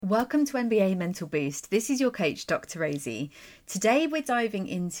Welcome to NBA Mental Boost. This is your coach, Dr. Rosie. Today we're diving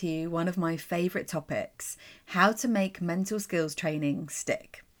into one of my favourite topics, how to make mental skills training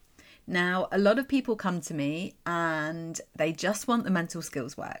stick. Now, a lot of people come to me and they just want the mental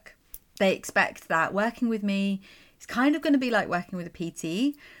skills work. They expect that working with me is kind of going to be like working with a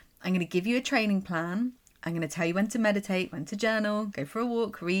PT. I'm going to give you a training plan. I'm going to tell you when to meditate, when to journal, go for a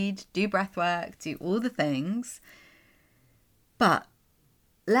walk, read, do breath work, do all the things. But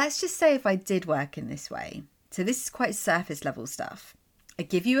let's just say if I did work in this way. So this is quite surface level stuff. I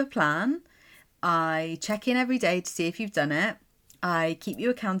give you a plan. I check in every day to see if you've done it. I keep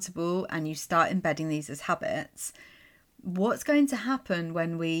you accountable and you start embedding these as habits. What's going to happen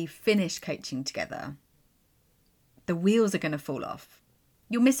when we finish coaching together? The wheels are going to fall off.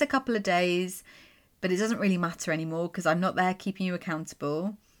 You'll miss a couple of days, but it doesn't really matter anymore because I'm not there keeping you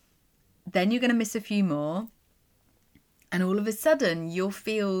accountable. Then you're going to miss a few more. And all of a sudden, you'll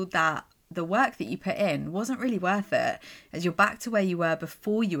feel that the work that you put in wasn't really worth it as you're back to where you were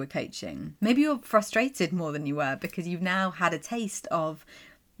before you were coaching. Maybe you're frustrated more than you were because you've now had a taste of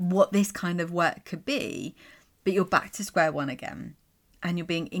what this kind of work could be, but you're back to square one again and you're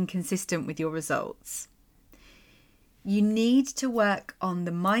being inconsistent with your results. You need to work on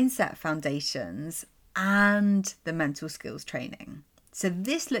the mindset foundations and the mental skills training. So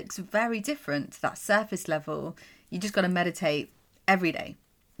this looks very different to that surface level. You just got to meditate every day.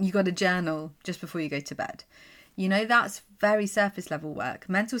 You got to journal just before you go to bed. You know, that's very surface level work.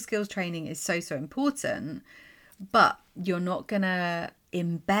 Mental skills training is so important, but you're not going to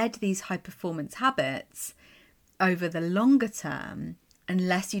embed these high performance habits over the longer term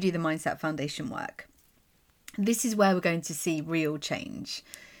unless you do the mindset foundation work. This is where we're going to see real change.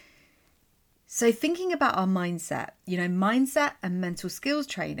 So thinking about our mindset, mindset and mental skills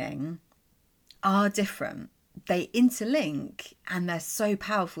training are different. They interlink and they're so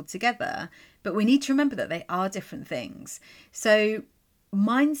powerful together, but we need to remember that they are different things. So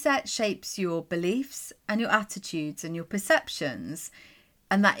mindset shapes your beliefs and your attitudes and your perceptions,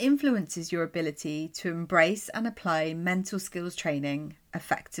 and that influences your ability to embrace and apply mental skills training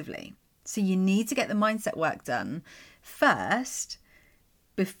effectively. So you need to get the mindset work done first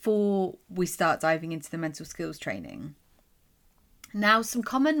before we start diving into the mental skills training. Now, some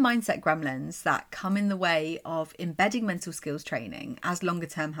common mindset gremlins that come in the way of embedding mental skills training as longer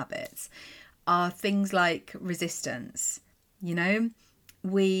term habits are things like resistance.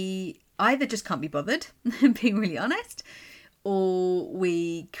 We either just can't be bothered, being really honest, or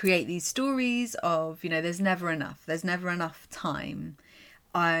we create these stories of, there's never enough time.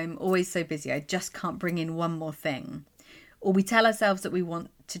 I'm always so busy, I just can't bring in one more thing. Or we tell ourselves that we want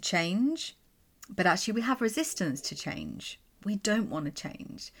to change, but actually we have resistance to change. We don't want to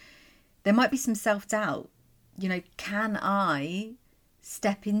change. There might be some self-doubt. Can I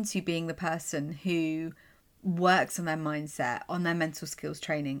step into being the person who works on their mindset, on their mental skills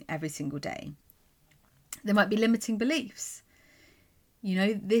training every single day? There might be limiting beliefs.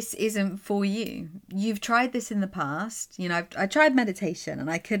 This isn't for you. You've tried this in the past. I tried meditation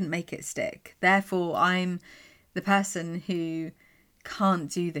and I couldn't make it stick. Therefore, I'm the person who can't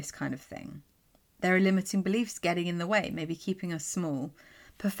do this kind of thing. There are limiting beliefs getting in the way, maybe keeping us small.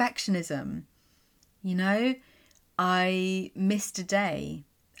 Perfectionism. I missed a day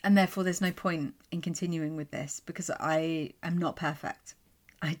and therefore there's no point in continuing with this because I am not perfect.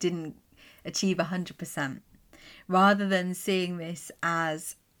 I didn't achieve 100%. Rather than seeing this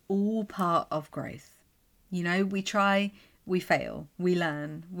as all part of growth. We try, we fail, we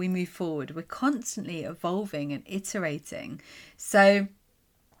learn, we move forward. We're constantly evolving and iterating. So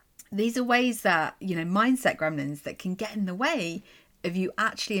these are ways that, mindset gremlins that can get in the way of you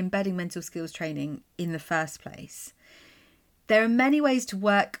actually embedding mental skills training in the first place. There are many ways to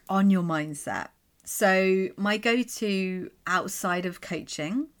work on your mindset. So my go-to outside of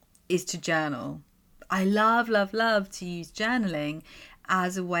coaching is to journal. I love to use journaling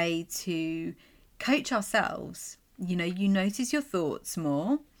as a way to coach ourselves. You notice your thoughts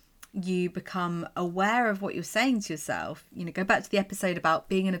more. You become aware of what you're saying to yourself. Go back to the episode about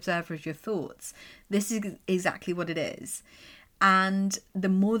being an observer of your thoughts. This is exactly what it is. And the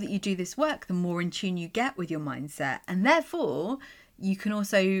more that you do this work, the more in tune you get with your mindset. And therefore, you can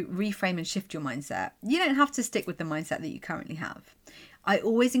also reframe and shift your mindset. You don't have to stick with the mindset that you currently have. I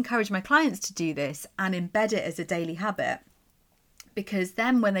always encourage my clients to do this and embed it as a daily habit, because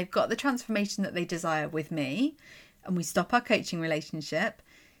then when they've got the transformation that they desire with me and we stop our coaching relationship,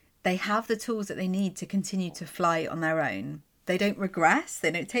 they have the tools that they need to continue to fly on their own. They don't regress, they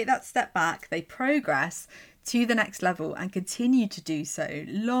don't take that step back, they progress to the next level and continue to do so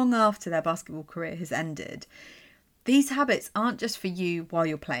long after their basketball career has ended. These habits aren't just for you while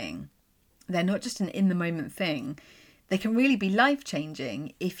you're playing. They're not just an in-the-moment thing. They can really be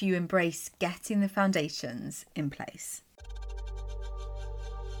life-changing if you embrace getting the foundations in place.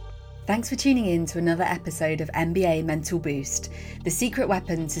 Thanks for tuning in to another episode of NBA Mental Boost, the secret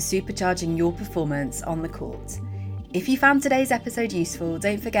weapon to supercharging your performance on the court. If you found today's episode useful,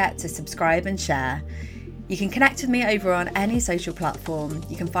 don't forget to subscribe and share. You can connect with me over on any social platform.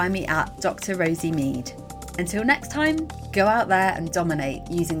 You can find me at Dr. Rosie Mead. Until next time, go out there and dominate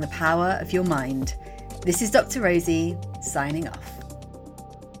using the power of your mind. This is Dr. Rosie, signing off.